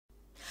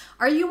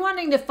Are you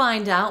wanting to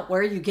find out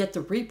where you get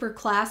the Reaper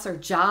class or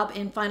job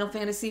in Final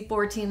Fantasy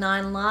XIV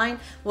Online?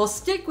 Well,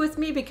 stick with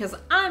me because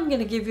I'm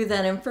going to give you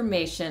that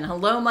information.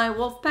 Hello, my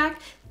wolf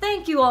pack.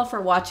 Thank you all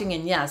for watching,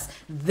 and yes,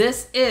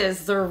 this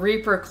is the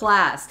Reaper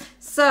class.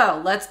 So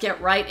let's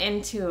get right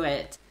into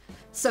it.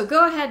 So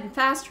go ahead and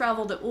fast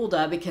travel to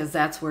Ul'dah because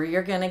that's where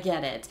you're going to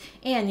get it.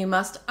 And you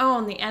must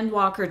own the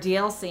Endwalker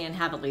DLC and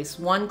have at least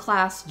one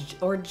class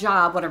or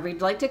job, whatever you'd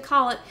like to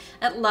call it,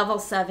 at level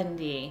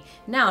 70.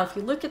 Now, if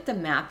you look at the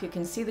map, you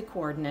can see the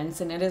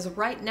coordinates, and it is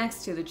right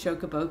next to the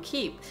Chocobo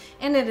Keep.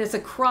 And it is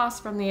across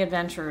from the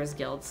Adventurers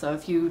Guild. So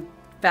if you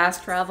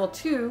fast travel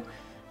to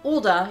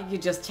Ul'dah, you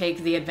just take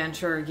the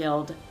Adventurer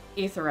Guild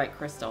Aetheryte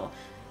Crystal.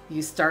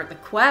 You start the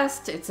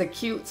quest. It's a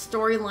cute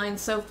storyline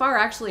so far.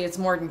 Actually, it's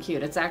more than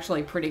cute. It's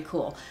actually pretty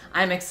cool.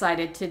 I'm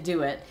excited to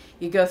do it.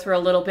 You go through a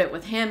little bit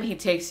with him. He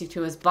takes you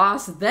to his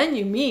boss. Then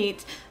you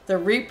meet the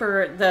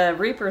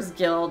Reaper's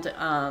Guild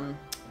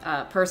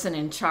person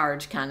in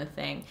charge kind of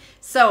thing.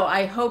 So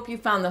I hope you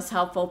found this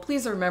helpful.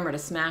 Please remember to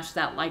smash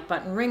that like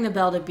button, ring the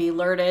bell to be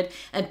alerted,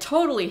 and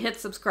totally hit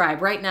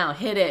subscribe right now.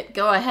 Hit it.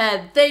 Go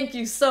ahead. Thank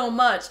you so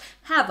much.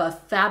 Have a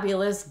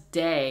fabulous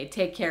day.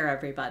 Take care,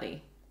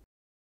 everybody.